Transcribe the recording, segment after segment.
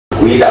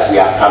we that we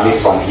are coming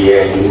from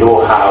here, we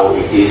know how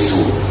it is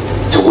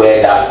to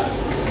wear that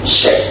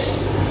shirt.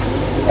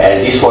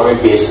 And these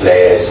foreign-based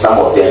players, some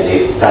of them,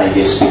 they can't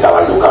even speak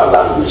our local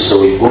language.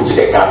 So we go to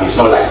the camp. It's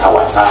not like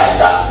our time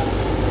that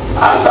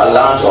after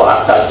lunch or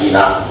after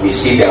dinner, we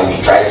see them, we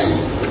try to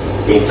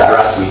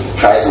interact, we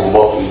try to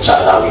mock each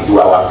other, we do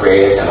our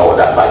prayers and all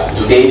that. But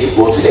today, if you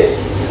go to the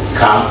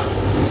camp,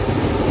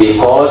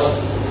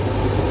 because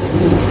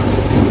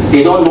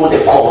they don't know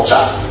the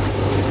culture,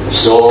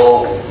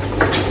 so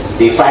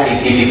they find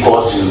it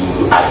difficult to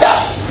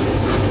adapt.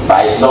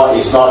 But it's not a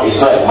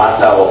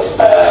matter of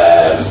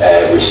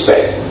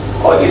respect,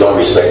 or they don't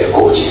respect the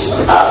coaches.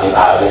 I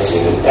haven't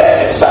seen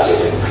such a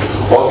thing.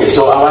 Okay,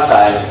 so our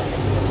time.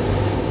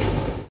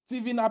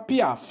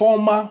 Stephen-appiah,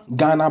 former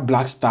Ghana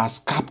Black Stars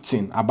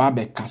captain,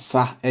 ababe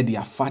kasa edi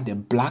afa the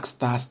Black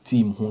Stars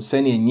team who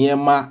seni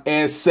nyema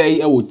say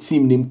ewo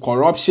team name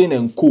corruption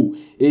and co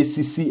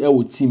ACC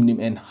ewo team name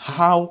and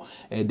how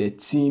the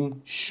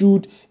team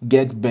should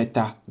get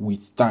better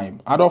with time.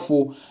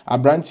 Adolfo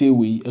abrantie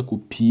we eko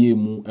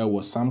PM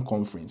ewo some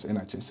conference and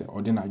I just say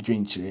ordinary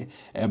drink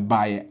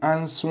by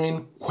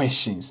answering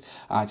questions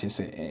I just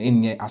say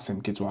enye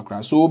asem ketu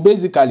akra. So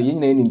basically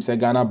in name say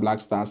Ghana Black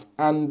Stars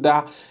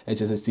under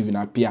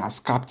Stephen-appiah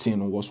as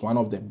captain was one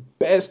of the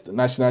best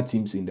national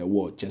teams in the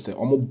world. Just say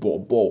almost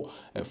ball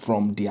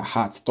from their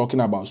heart.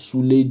 Talking about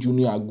Sule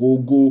Junior,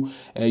 Gogo,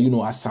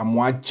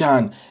 Asamoah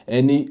Gyan,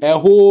 and a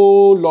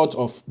whole lot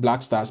of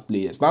Black Stars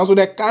players. Now, so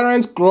the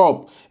current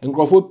crop and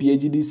Crawford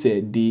PhD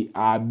said they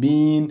are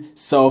being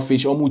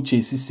selfish, almost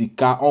chasing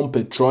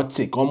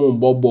unpatriotic, almost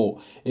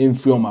bobo, and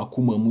from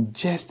Akumamu,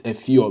 just a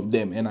few of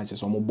them, and I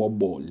just almost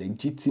bobo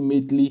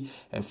legitimately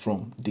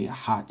from their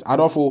heart.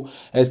 Adolfo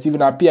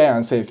Stephen-appiah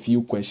answered a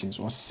few questions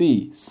or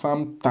say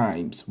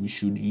sometimes we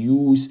should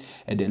use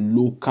the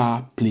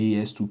local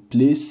players to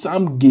play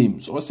some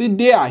games or say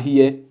they are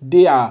here,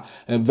 they are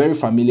very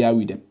familiar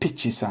with the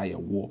pitches I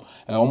war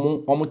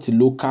almost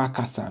local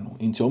casano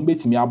into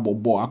umbetimi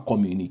abobo a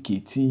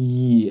communicate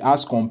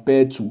as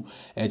compared to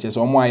just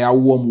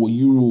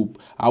Europe,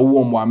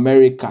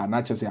 America,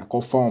 not just a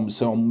conform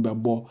some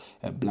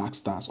Black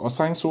Stars or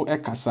sign so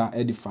ekasa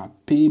edifa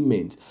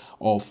payment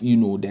of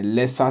the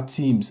lesser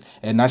teams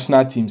and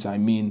national teams. I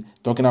mean,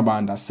 talking about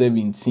under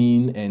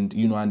 17 and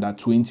under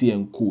 20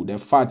 and co. The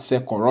fact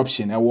say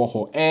corruption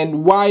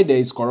and why there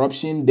is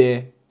corruption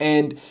there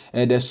and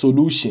the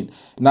solution.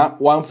 Now,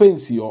 one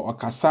fancy or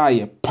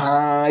Kasaye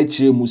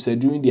Musa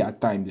during their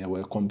time there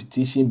were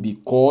competition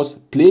because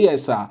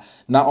players are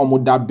now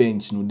on that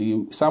bench.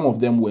 Some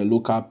of them were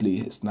local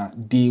players. Now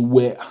they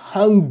were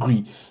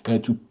hungry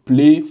to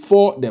play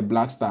for the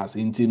Black Stars.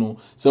 And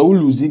so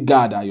lose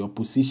guard, your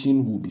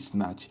position will be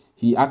snatched.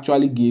 He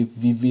actually gave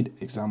vivid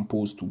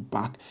examples to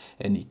back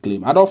any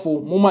claim.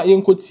 Adolfo, Moma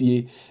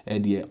Yenkotie,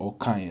 the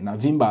Okan, na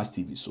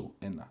Fenerbahce TV so.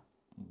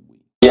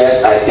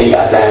 Yes, I think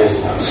at times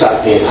some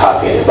things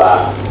happen,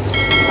 but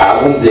I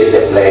won't blame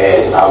the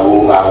players. I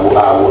would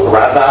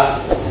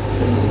rather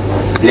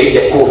blame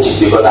the coaches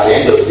because at the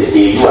end of the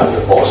day, you are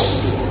the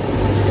boss.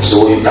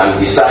 So you can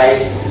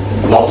decide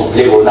not to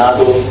play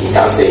Ronaldo, he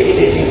can't say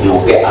anything. He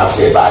will get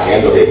upset, but at the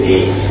end of the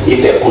day,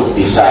 if the coach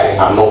decide,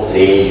 I'm not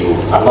playing you,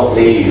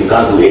 you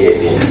can't do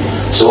anything.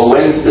 So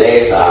when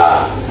players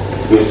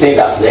you think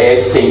that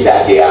players think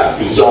that they are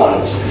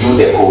beyond you,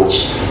 the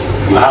coach,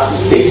 you have to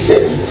take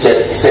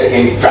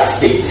certain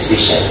drastic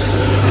decisions.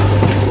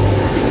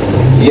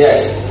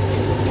 Yes,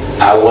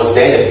 I was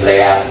then a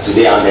player,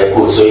 today I'm a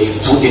coach, so it's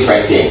two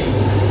different things.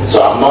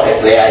 So I'm not a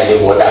player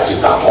anymore that you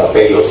can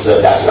compare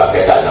yourself that you are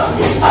better than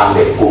me. I'm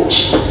a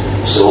coach.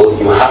 So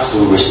you have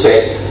to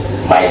respect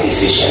my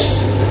decisions.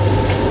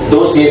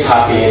 Those things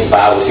happen, but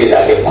I would say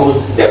that the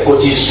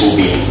coaches should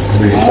be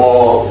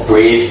more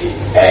brave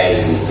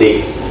and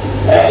take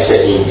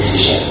certain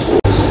decisions.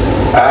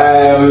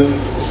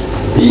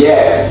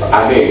 Yeah,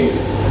 I mean,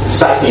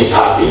 such things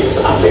happen.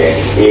 I mean,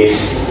 if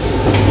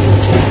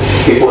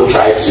people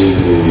try to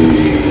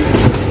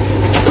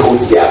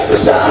put their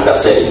pressure under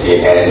certain,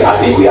 and I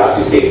think we have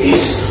to take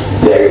this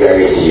very,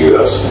 very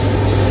serious.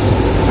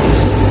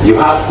 You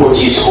have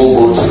coaches who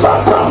go to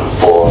Blackmore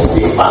for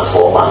 6 months,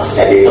 4 months,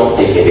 and they don't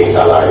take any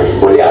salary,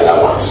 only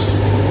allowance.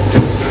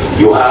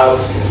 You have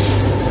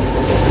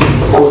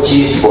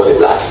coaches for the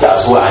Black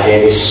Stars who are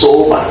earning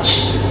so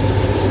much.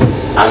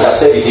 Under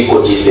 70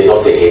 coaches, they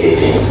don't take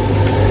anything.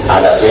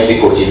 Under 20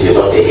 coaches, they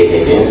don't take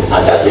anything.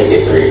 Under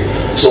 23.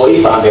 So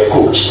if I'm a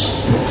coach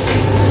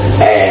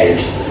and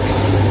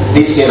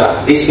these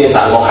things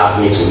are not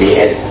happening to me,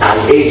 and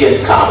an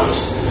agent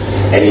comes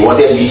and he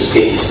wanted me to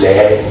take his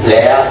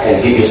player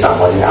and give him some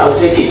money, I'll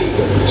take it.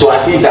 So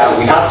I think that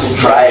we have to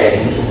try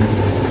and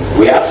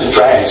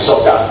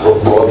solve that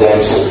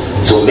problems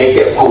to make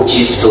the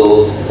coaches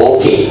feel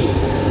okay.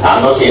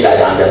 I'm not saying that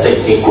the under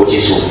 17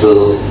 coaches should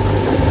feel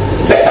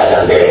better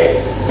than the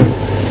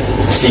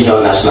senior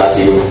national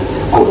team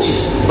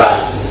coaches, but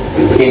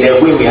in a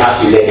way we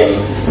have to let them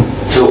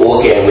feel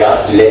okay, and we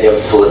have to let them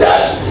feel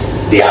that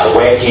they are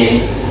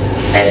working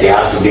and they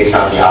have to make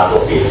something out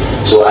of it.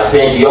 So I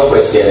think your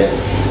question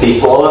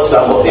because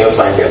some of them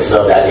find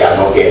themselves that they are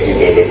not getting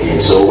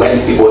anything. So when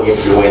people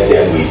influence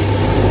them with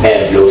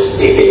envelopes,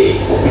 they take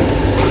it.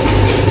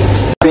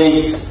 I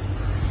think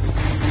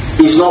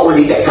it's not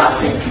only the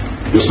captain.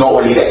 It's not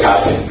only the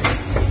captain.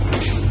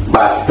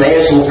 But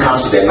players who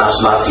come to the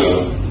national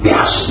team, they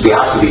have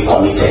to be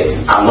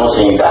committed. I'm not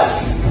saying that.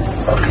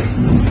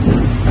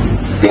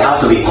 They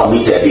have to be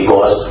committed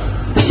because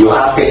you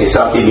have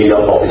 30-something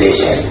million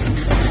population.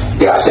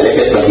 They are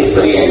selected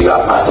 23 and you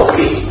are part of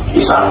it.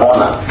 It's an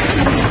honor.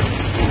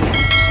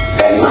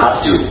 And you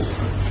have to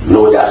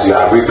know that you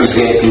are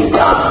representing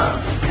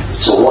Ghana.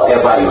 So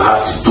whatever you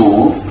have to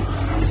do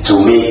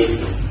to make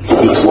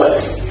it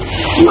work,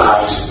 you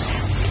have to.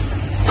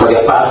 For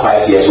the past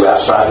 5 years we are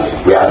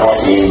struggling. We are not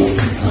seeing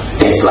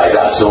things like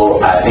that.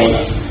 So I think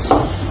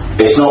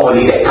it's not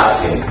only the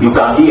captain. You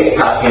can be a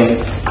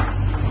captain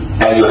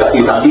and you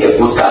can be a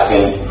good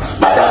captain,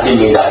 but that doesn't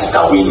mean that you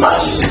can win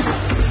matches.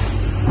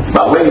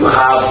 But when you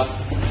have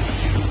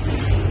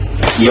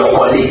your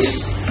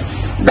colleagues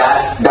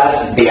that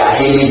they are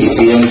aiming the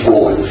same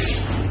goal,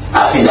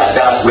 I think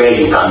that's where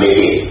you can make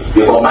it.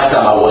 Because my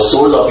time I was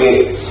so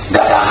lucky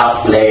that I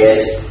have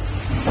players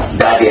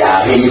that they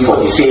are aiming for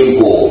the same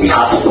goal. We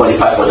have to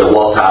qualify for the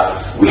World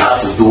Cup. We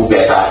have to do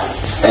better.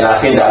 And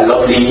I think that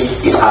luckily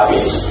it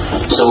happens.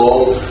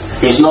 So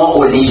it's not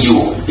only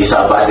you, it's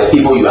about the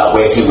people you are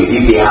working with.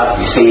 If they have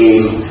the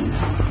same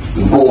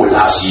goal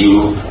as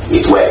you,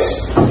 it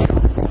works.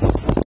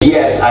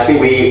 Yes, I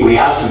think we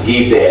have to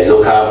give the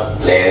local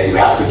players, we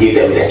have to give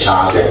them the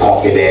chance, the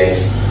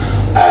confidence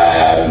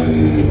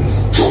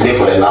to play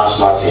for the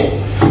national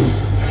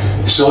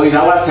team. So in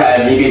our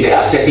time, maybe there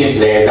are certain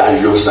players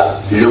that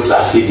looks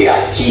as if they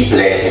are key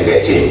players in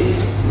the team.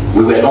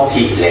 We were not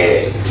key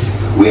players.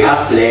 We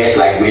have players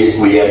like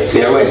William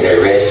Ferro and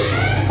the rest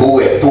who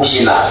were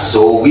pushing us.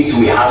 So we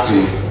have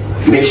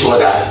to make sure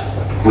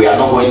that we are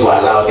not going to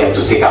allow them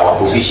to take our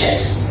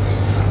positions.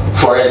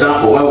 For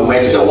example, when we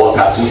went to the World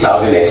Cup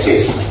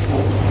 2006,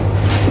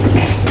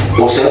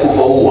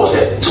 Oseko was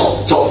a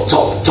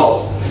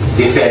top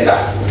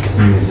defender.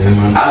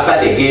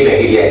 After the game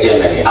against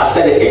Germany,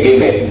 after the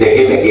game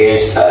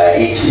against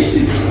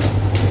Italy,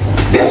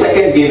 the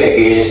second game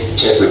against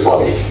Czech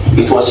Republic,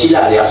 it was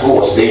Sheila Alias who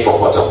was playing for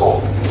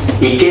Portugal.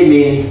 He came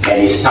in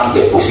and he stamped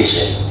the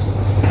position.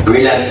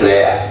 Brilliant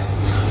player.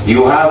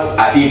 You have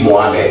Abi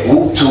Mohamed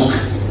who took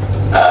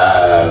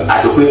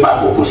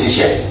Adokwe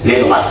position, play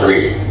number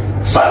 3.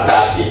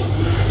 Fantastic.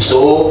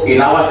 So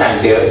in our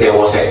time there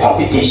was a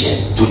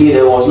competition. Today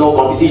there was no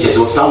competition.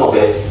 So some of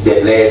the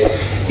players,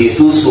 they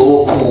feel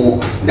so cool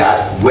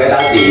that whether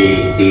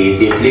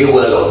they play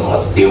well or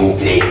not, they will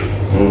play.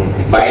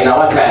 But in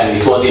our time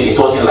it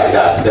wasn't like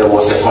that. There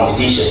was a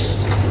competition.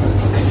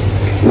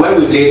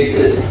 When we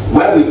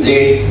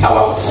played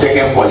our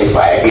second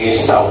qualifier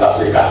against South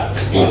Africa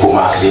in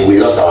Kumasi, we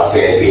lost our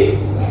first game.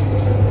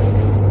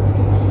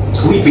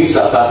 We beat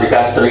South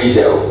Africa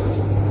 3-0.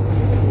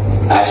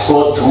 I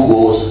scored 2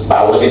 goals, but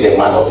I wasn't the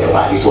man of the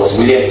match. It was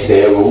William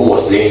Ferro who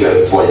was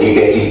playing for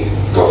Liberty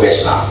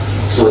Professional.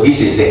 So this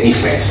is the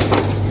difference.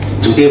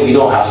 Today we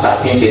don't have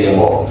such things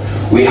anymore.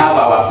 We have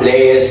our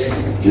players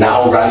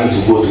now running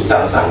to go to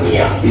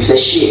Tanzania. It's a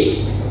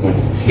shame.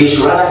 They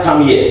should rather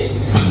come here.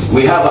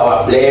 We have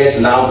our players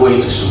now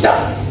going to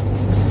Sudan.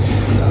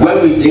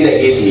 When we played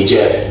against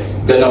Niger,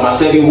 the number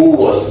 7 who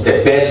was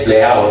the best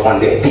player on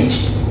the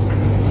pitch,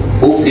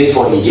 who played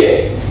for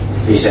Niger,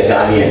 is a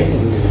Ghanaian.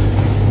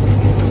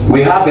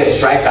 We have a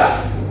striker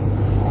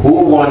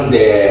who won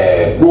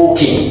the Goal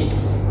King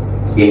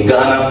in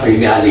Ghana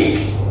Premier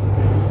League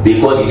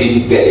because he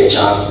didn't get a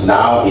chance.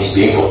 Now he's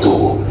playing for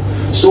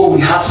Togo. So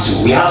we have to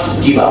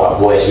give our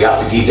boys, we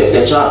have to give them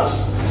the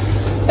chance.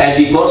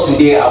 And because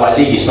today our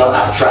league is not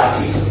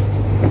attractive,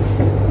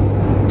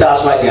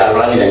 that's why they are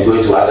running and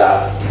going to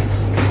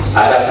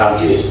other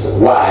countries.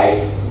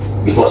 Why?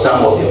 Because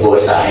some of the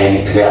boys are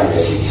earning 300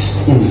 cities.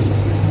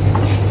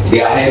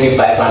 They are earning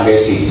 500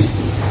 cities.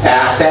 And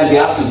at times they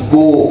have to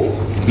go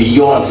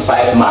beyond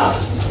 5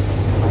 months.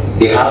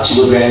 They have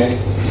children,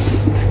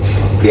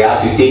 they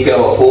have to take care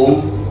of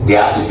home, they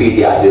have to pay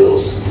their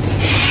bills.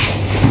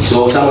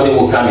 So somebody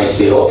will come and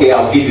say, okay,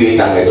 I'll give you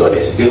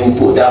 $800. They will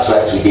go. That's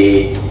why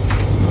today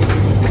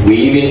we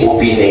even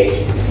open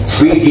a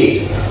free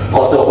gate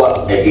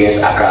Kotoba against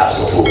Accra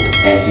Sofo,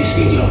 empty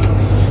stadium.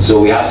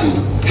 So we have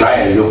to try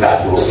and look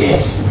at those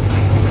things.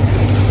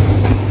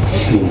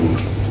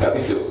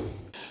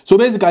 So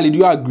basically, do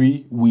you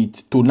agree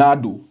with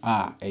Tornado?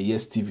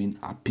 Yes,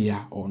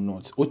 Stephen-Appiah or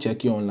not? O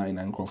check it online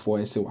and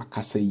Crawford say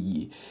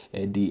wakase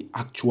they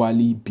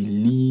actually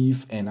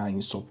believe and are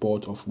in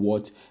support of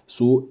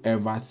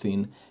whatsoever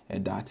thing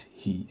that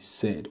he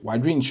said. Why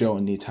didn't share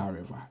on it,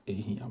 however?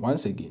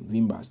 Once again,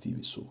 Fenerbahce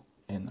TV so.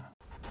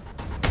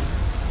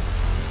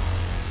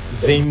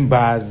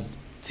 Fenerbahce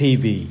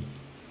TV.